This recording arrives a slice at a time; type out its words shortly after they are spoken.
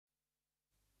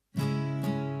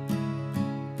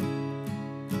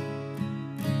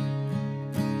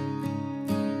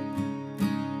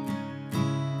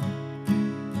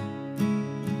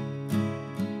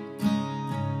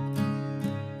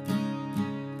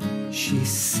She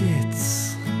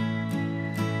sits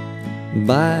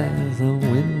by the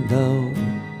window,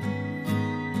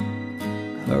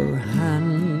 her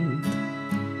hand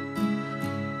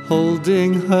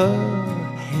holding her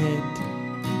head,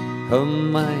 her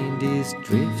mind is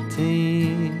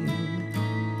drifting.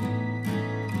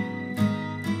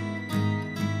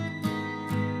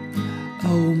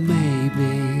 Oh,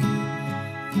 maybe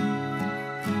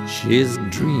she's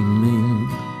dreaming.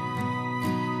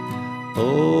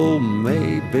 Oh,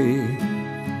 maybe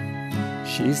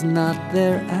she's not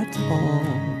there at all.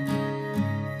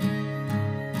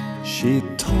 She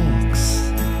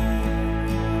talks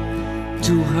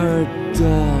to her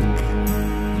dog,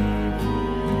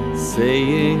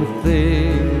 saying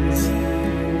things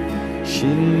she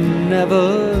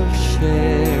never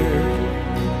shared.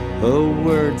 Her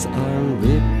words are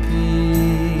ripping.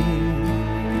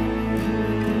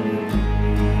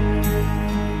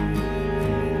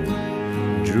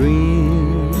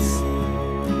 Dreams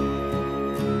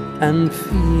and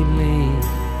feelings,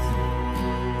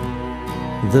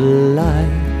 the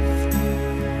life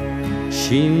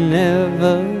she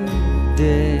never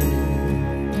did.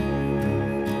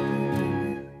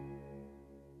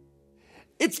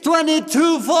 It's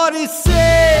 22:46.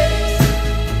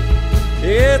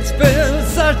 It's been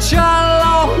such a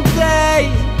long day.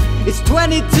 It's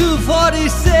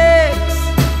 22:46.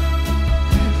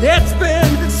 It's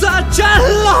been such a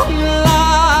long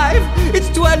life. It's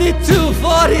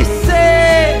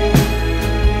 22:46.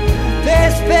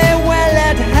 There's farewell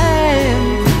at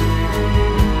hand.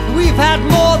 We've had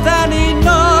more than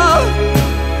enough.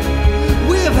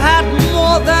 We've had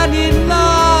more than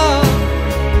enough.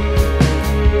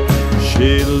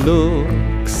 She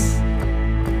looks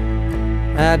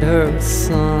at her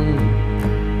son,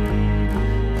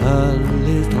 a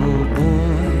little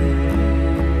boy,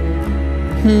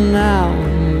 now a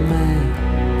man,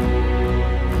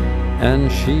 and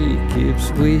she keeps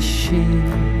wishing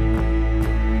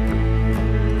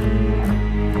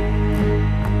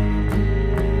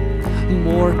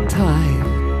more time,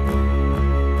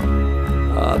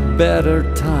 a better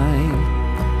time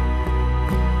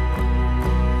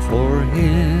for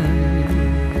him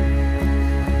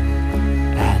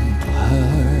and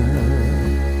her.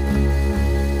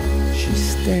 She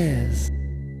stares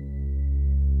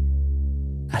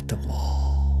at the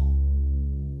wall,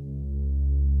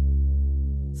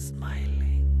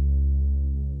 smiling.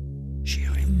 She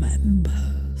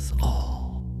remembers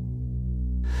all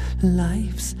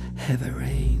life's heavy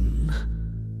rain,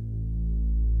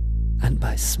 and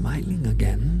by smiling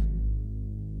again,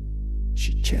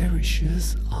 she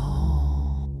cherishes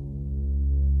all.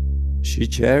 She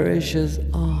cherishes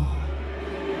all.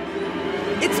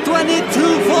 It's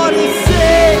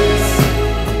 22:46.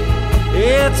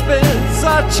 It's been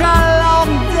such a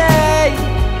long day.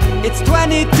 It's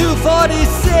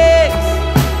 22:46.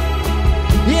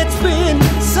 It's been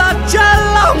such a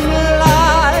long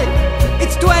life.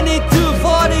 It's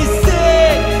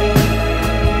 22:46.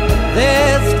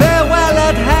 There's farewell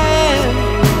at hand.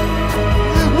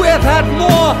 We've had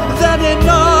more than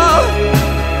enough.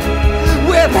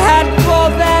 We've had more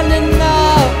than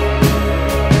enough.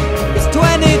 It's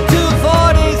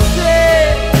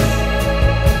 22:46.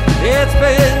 It's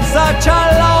been such a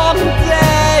long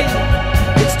day.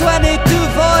 It's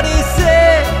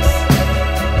 22:46.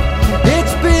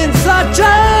 It's been such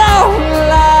a long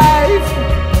life.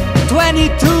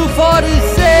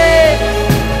 22:46.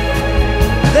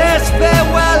 There's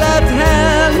farewell at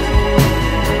hand.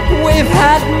 We've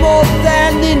had more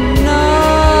than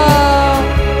enough.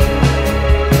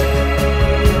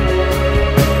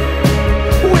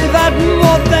 We've had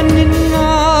more than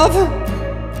enough.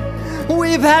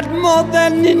 We've had more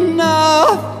than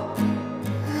enough.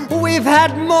 We've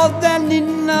had more than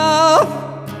enough.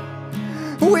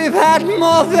 We've had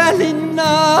more than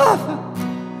enough.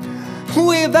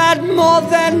 We've had more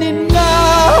than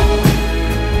enough.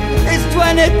 It's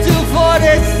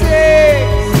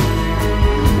 22:46.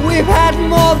 We've had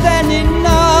more than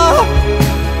enough.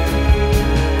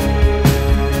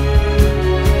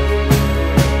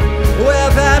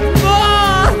 We've had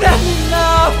more than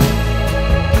enough.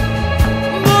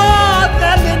 More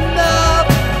than enough.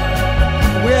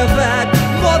 We've had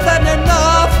more than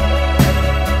enough.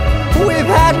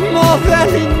 We've had more than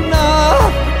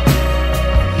enough.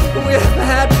 We've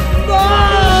had more.